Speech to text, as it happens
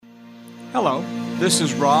Hello, this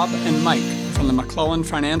is Rob and Mike from the McClellan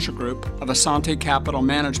Financial Group of Asante Capital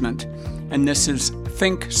Management, and this is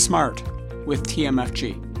Think Smart with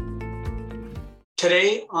TMFG.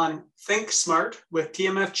 Today on Think Smart with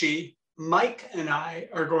TMFG, Mike and I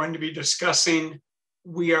are going to be discussing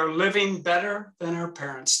we are living better than our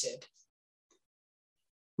parents did.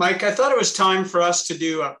 Mike, I thought it was time for us to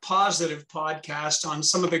do a positive podcast on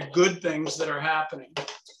some of the good things that are happening.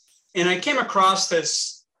 And I came across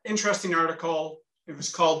this interesting article. It was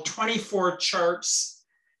called 24 Charts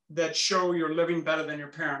That Show You're Living Better Than Your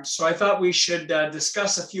Parents. So I thought we should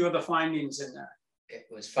discuss a few of the findings in there. It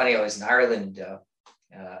was funny. I was in Ireland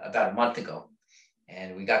about a month ago,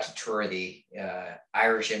 and we got to tour the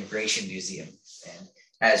Irish Immigration Museum. And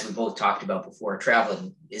as we both talked about before,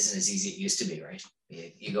 traveling isn't as easy as it used to be, right?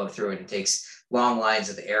 You go through it, it takes long lines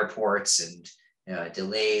at the airports and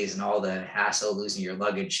delays and all the hassle, losing your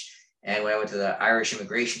luggage. And when I went to the Irish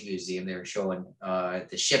Immigration Museum, they were showing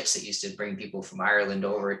the ships that used to bring people from Ireland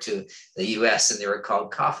over to the US, and they were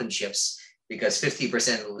called coffin ships because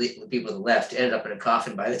 50% of the people that left ended up in a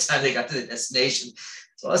coffin by the time they got to the destination.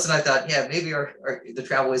 So listen, I thought, yeah, maybe the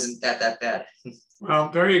travel isn't that bad. Well,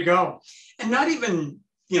 there you go. And not even,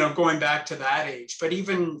 going back to that age, but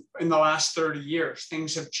even in the last 30 years,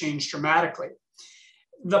 things have changed dramatically.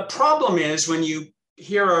 The problem is when you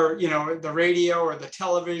hear, the radio or the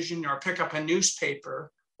television or pick up a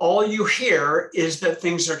newspaper, all you hear is that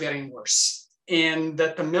things are getting worse and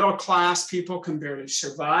that the middle class people can barely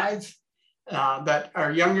survive, that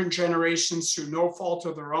our younger generations, through no fault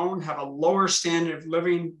of their own, have a lower standard of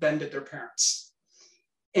living than did their parents.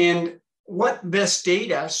 And what this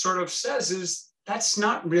data sort of says is that's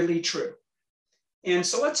not really true. And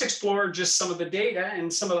so let's explore just some of the data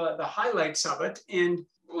and some of the highlights of it. And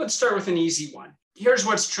let's start with an easy one. Here's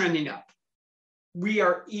what's trending up. We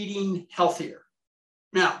are eating healthier.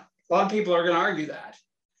 Now, a lot of people are going to argue that.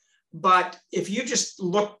 But if you just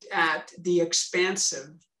looked at the expansive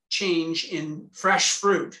change in fresh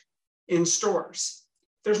fruit in stores,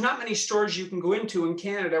 there's not many stores you can go into in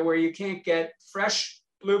Canada where you can't get fresh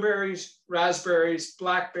blueberries, raspberries,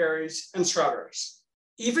 blackberries, and strawberries.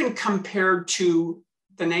 Even compared to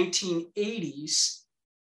the 1980s,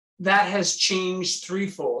 that has changed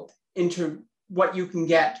threefold into what you can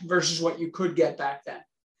get versus what you could get back then.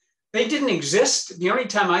 They didn't exist. The only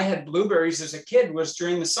time I had blueberries as a kid was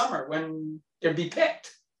during the summer when they'd be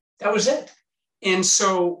picked. That was it. And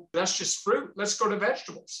so that's just fruit. Let's go to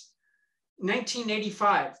vegetables.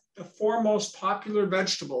 1985, the four most popular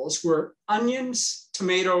vegetables were onions,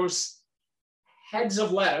 tomatoes, heads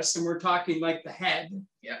of lettuce, and we're talking like the head,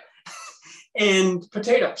 and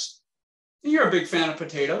potatoes. You're a big fan of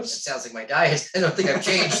potatoes. It sounds like my diet. I don't think I've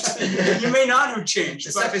changed. You may not have changed.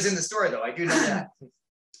 The stuff is in the store, though. I do know that.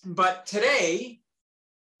 But today,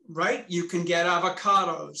 right, you can get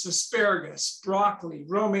avocados, asparagus, broccoli,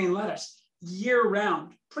 romaine lettuce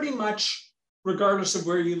year-round, pretty much regardless of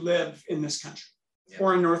where you live in this country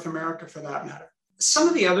or in North America for that matter. Some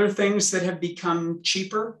of the other things that have become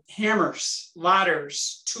cheaper: hammers,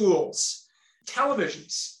 ladders, tools,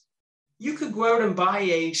 televisions. You could go out and buy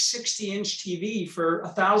a 60-inch TV for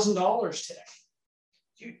 $1,000 today.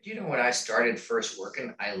 Do you know when I started first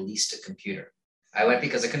working, I leased a computer. I went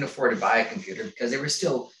because I couldn't afford to buy a computer because they were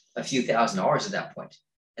still a few $1,000s at that point.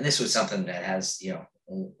 And this was something that has,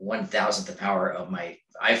 1,000th the power of my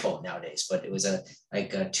iPhone nowadays, but it was a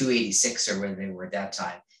 286 or whatever they were at that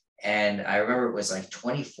time. And I remember it was like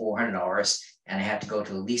 $2,400 and I had to go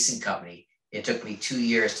to a leasing company. It took me 2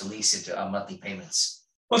 years to lease it to monthly payments.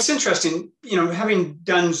 Well, it's interesting, having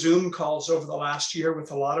done Zoom calls over the last year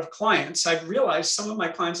with a lot of clients, I've realized some of my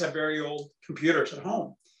clients have very old computers at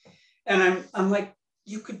home. And I'm like,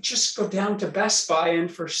 you could just go down to Best Buy and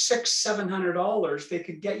for $600-700, they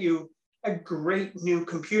could get you a great new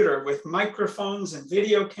computer with microphones and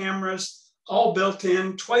video cameras, all built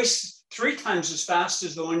in, 3 times as fast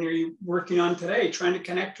as the one you're working on today, trying to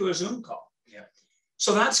connect to a Zoom call. Yeah.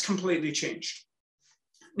 So that's completely changed.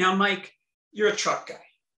 Now, Mike, you're a truck guy.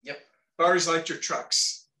 Yep. I've always liked your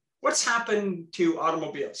trucks. What's happened to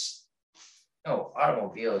automobiles? Oh,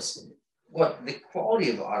 automobiles. Well, the quality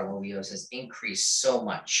of automobiles has increased so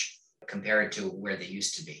much compared to where they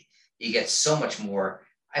used to be. You get so much more.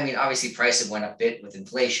 I mean, obviously prices went up a bit with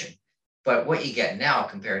inflation, but what you get now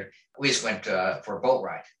we just went for a boat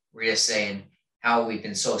ride. We're just saying how we've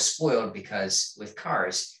been so spoiled because with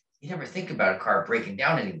cars, you never think about a car breaking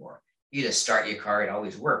down anymore. You just start your car, it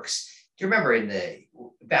always works. Do you remember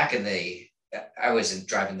back in the I wasn't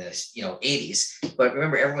driving the 80s, but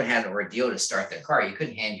remember everyone had an ordeal to start their car. You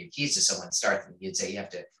couldn't hand your keys to someone and start them. You'd say you have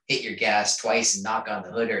to hit your gas twice and knock on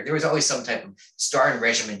the hood, or there was always some type of starting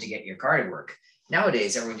regimen to get your car to work.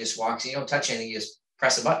 Nowadays, everyone just walks, you don't touch anything, you just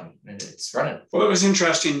press a button and it's running. Well, it was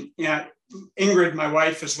interesting. Yeah, Ingrid, my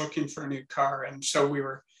wife, is looking for a new car. And so we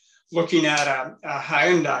were looking at a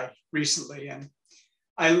Hyundai recently. And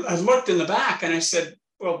I looked in the back and I said,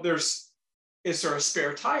 well, is there a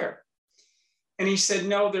spare tire? And he said,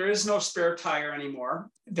 no, there is no spare tire anymore.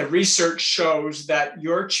 The research shows that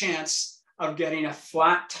your chance of getting a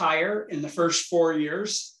flat tire in the first 4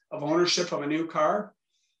 years of ownership of a new car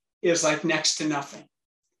is like next to nothing.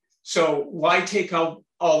 So why take out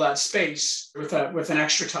all that space with an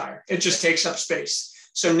extra tire? It just takes up space.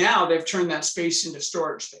 So now they've turned that space into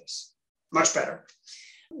storage space. Much better.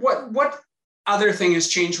 What other thing has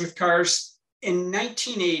changed with cars? In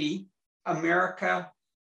 1980, America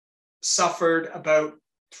suffered about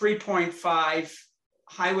 3.5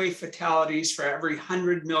 highway fatalities for every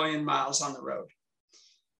 100 million miles on the road.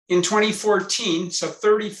 In 2014, so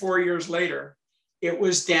 34 years later, it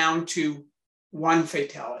was down to 1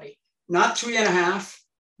 fatality, not 3.5,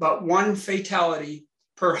 but 1 fatality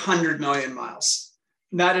per 100 million miles.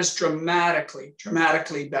 And that is dramatically,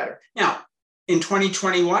 dramatically better. Now, in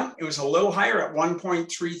 2021, it was a little higher at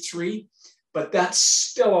 1.33, but that's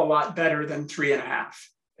still a lot better than 3.5.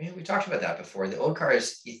 We talked about that before. The old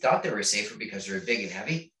cars, you thought they were safer because they were big and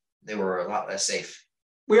heavy. They were a lot less safe.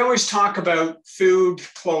 We always talk about food,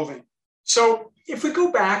 clothing. So if we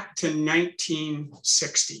go back to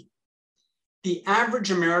 1960, the average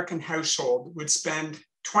American household would spend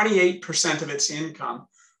 28% of its income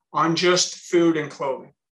on just food and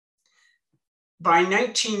clothing. By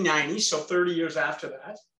 1990, so 30 years after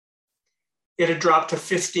that, it had dropped to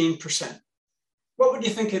 15%. What would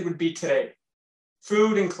you think it would be today?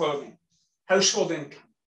 Food and clothing, household income.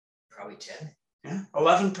 Probably 10. Yeah,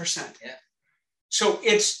 11%. Yeah. So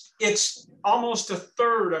it's almost a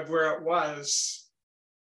third of where it was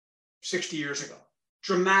 60 years ago.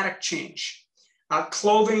 Dramatic change.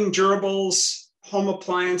 Clothing, durables, home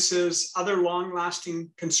appliances, other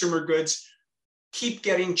long-lasting consumer goods keep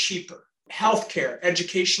getting cheaper. Healthcare,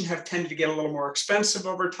 education have tended to get a little more expensive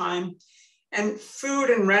over time. And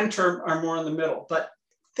food and rent are more in the middle. But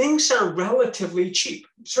things are relatively cheap,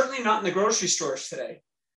 certainly not in the grocery stores today.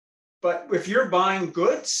 But if you're buying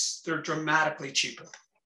goods, they're dramatically cheaper.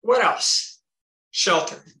 What else?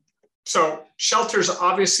 Shelter. So shelter is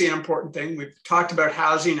obviously an important thing. We've talked about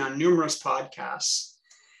housing on numerous podcasts.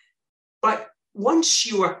 But once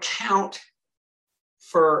you account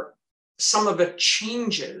for some of the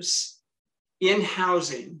changes in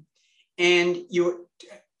housing and you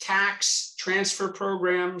tax transfer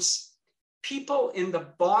programs, people in the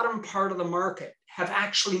bottom part of the market have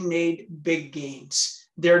actually made big gains.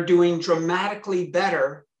 They're doing dramatically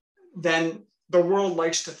better than the world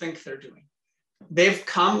likes to think they're doing. They've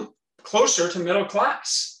come closer to middle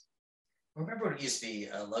class. Remember when it used to be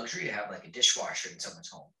a luxury to have like a dishwasher in someone's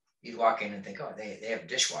home? You'd walk in and think, oh, they have a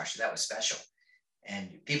dishwasher. That was special.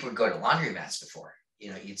 And people would go to laundromats before.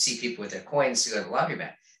 You'd see people with their coins to go to the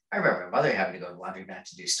laundromat. I remember my mother having to go to the laundromat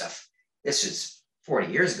to do stuff. This was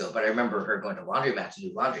 40 years ago, but I remember her going to laundromat to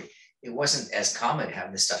do laundry. It wasn't as common to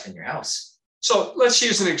have this stuff in your house. So let's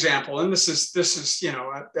use an example. And this is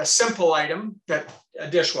a simple item, that a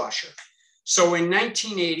dishwasher. So in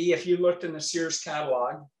 1980, if you looked in the Sears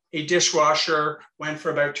catalog, a dishwasher went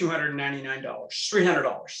for about $299,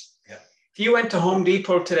 $300. Yeah. If you went to Home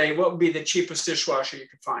Depot today, what would be the cheapest dishwasher you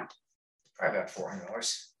could find? Probably about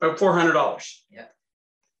 $400. About $400. Yeah.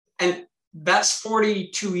 And that's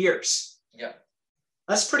 42 years. Yeah.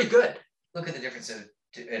 That's pretty good. Look at the difference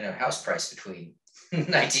in a house price between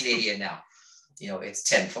 1980 and now. It's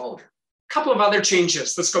tenfold. A couple of other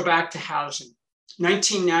changes. Let's go back to housing.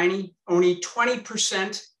 1990, only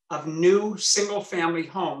 20% of new single-family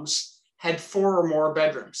homes had 4 or more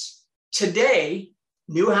bedrooms. Today,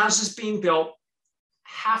 new houses being built,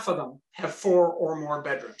 half of them have 4 or more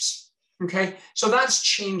bedrooms. Okay, so that's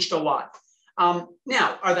changed a lot.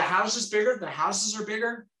 Now, are the houses bigger? The houses are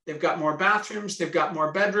bigger. They've got more bathrooms. They've got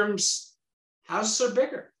more bedrooms. Houses are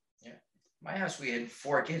bigger. Yeah, my house, we had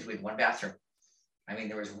 4 kids. We had 1 bathroom. I mean,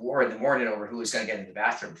 there was war in the morning over who was going to get in the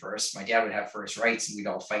bathroom first. My dad would have first rights, and we'd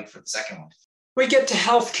all fight for the second one. We get to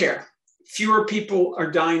healthcare. Fewer people are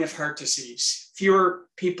dying of heart disease. Fewer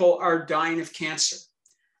people are dying of cancer.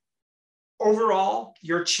 Overall,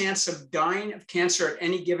 your chance of dying of cancer at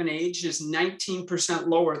any given age is 19%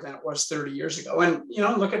 lower than it was 30 years ago. And,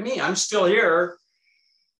 look at me. I'm still here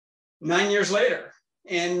 9 years later.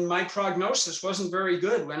 And my prognosis wasn't very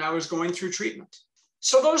good when I was going through treatment.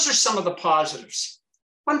 So those are some of the positives.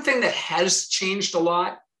 One thing that has changed a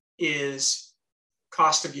lot is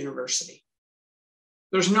cost of university.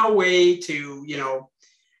 There's no way to,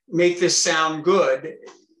 make this sound good.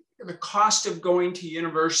 The cost of going to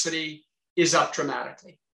university is up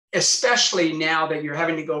dramatically, especially now that you're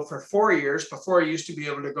having to go for 4 years. Before, you used to be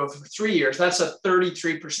able to go for 3 years. That's a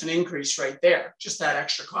 33% increase right there, just that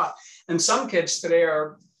extra cost. And some kids today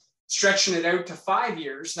are stretching it out to 5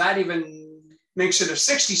 years. That even makes it a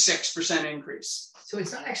 66% increase. So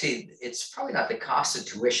it's probably not the cost of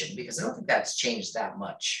tuition, because I don't think that's changed that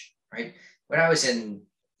much, right? When I was in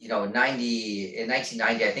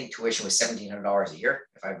 1990, I think tuition was $1,700 a year.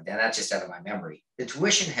 And that's just out of my memory. The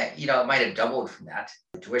tuition it might have doubled from that,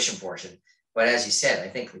 the tuition portion. But as you said, I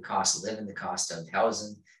think the cost of living, the cost of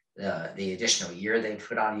housing, the additional year they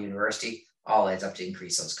put on a university, all adds up to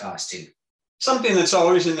increase those costs too. Something that's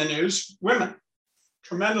always in the news, women.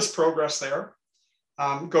 Tremendous progress there.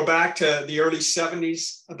 Go back to the early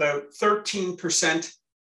 70s, about 13%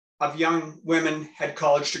 of young women had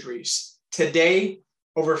college degrees. Today,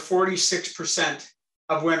 over 46%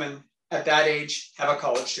 of women at that age have a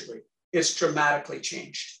college degree. It's dramatically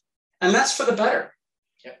changed. And that's for the better.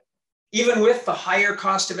 Yep. Even with the higher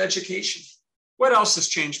cost of education. What else has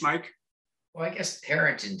changed, Mike? Well, I guess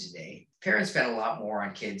parenting today, parents spend a lot more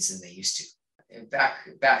on kids than they used to. And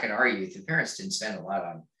back in our youth, the parents didn't spend a lot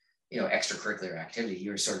on, extracurricular activity.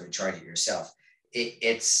 You were sort of in charge of yourself.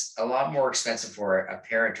 It's a lot more expensive for a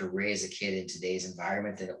parent to raise a kid in today's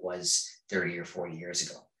environment than it was 30 or 40 years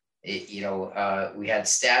ago. We had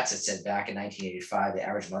stats that said back in 1985, the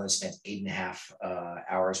average mother spent 8.5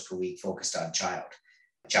 hours per week focused on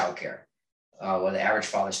childcare. While the average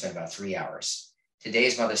father spent about 3 hours.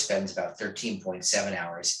 Today's mother spends about 13.7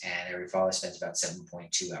 hours, and every father spends about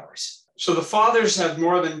 7.2 hours. So the fathers have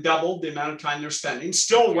more than doubled the amount of time they're spending,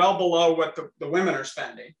 still well below what the women are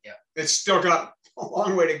spending. Yeah. It's still got a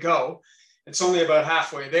long way to go. It's only about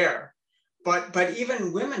halfway there. But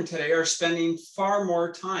even women today are spending far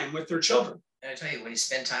more time with their children. And I tell you, when you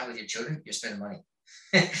spend time with your children, you're spending money.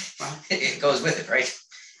 It goes with it, right?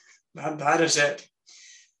 That is it.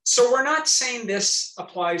 So we're not saying this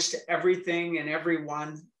applies to everything and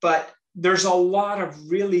everyone, but there's a lot of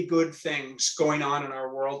really good things going on in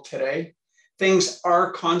our world today. Things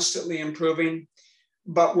are constantly improving,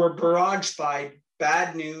 but we're barraged by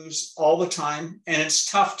bad news all the time. And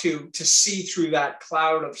it's tough to see through that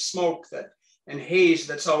cloud of smoke and haze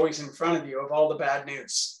that's always in front of you of all the bad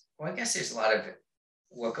news. Well, I guess there's a lot of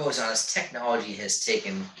what goes on is technology has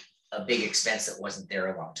taken a big expense that wasn't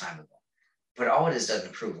there a long time ago. But all it is doesn't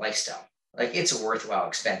improve lifestyle. Like, it's a worthwhile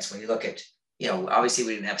expense when you look at, obviously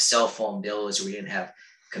we didn't have cell phone bills, or we didn't have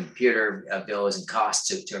computer bills and costs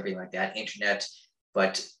to everything like that, internet.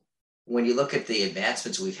 But when you look at the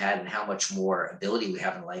advancements we've had and how much more ability we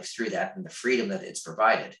have in life through that and the freedom that it's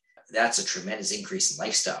provided, that's a tremendous increase in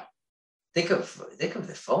lifestyle. Think of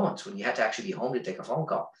the phones when you had to actually be home to take a phone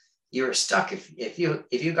call. You were stuck. If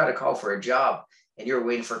you got a call for a job and you were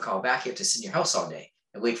waiting for a call back, you had to sit in your house all day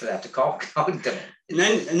and wait for that to call. And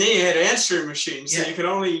then you had answering machines that Yeah. you could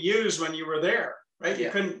only use when you were there, right? You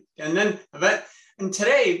Yeah. couldn't. And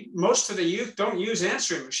today, most of the youth don't use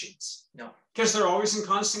answering machines. No. Because they're always in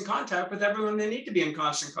constant contact with everyone they need to be in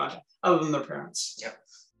constant contact, other than their parents. Yep.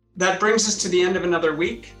 That brings us to the end of another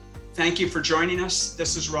week. Thank you for joining us.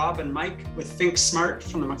 This is Rob and Mike with Think Smart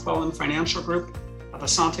from the McClellan Financial Group of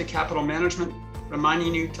Assante Capital Management,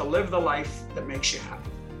 reminding you to live the life that makes you happy.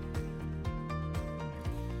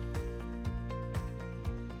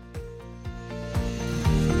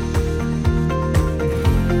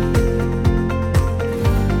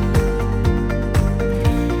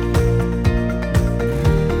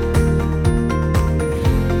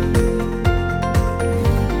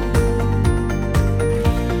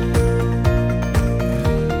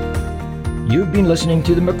 You've been listening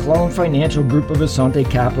to the McClellan Financial Group of Assante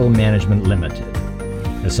Capital Management Limited.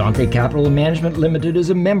 Assante Capital Management Limited is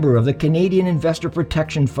a member of the Canadian Investor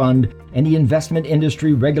Protection Fund and the Investment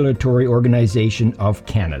Industry Regulatory Organization of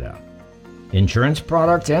Canada. Insurance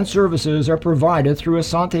products and services are provided through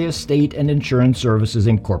Assante Estate and Insurance Services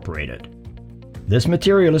Incorporated. This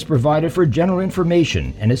material is provided for general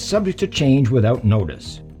information and is subject to change without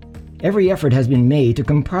notice. Every effort has been made to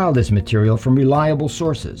compile this material from reliable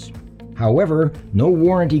sources. However, no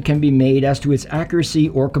warranty can be made as to its accuracy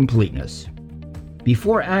or completeness.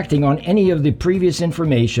 Before acting on any of the previous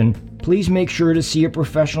information, please make sure to see a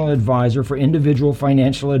professional advisor for individual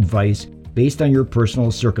financial advice based on your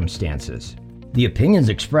personal circumstances. The opinions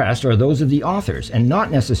expressed are those of the authors and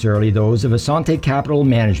not necessarily those of Assante Capital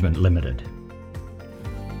Management Limited.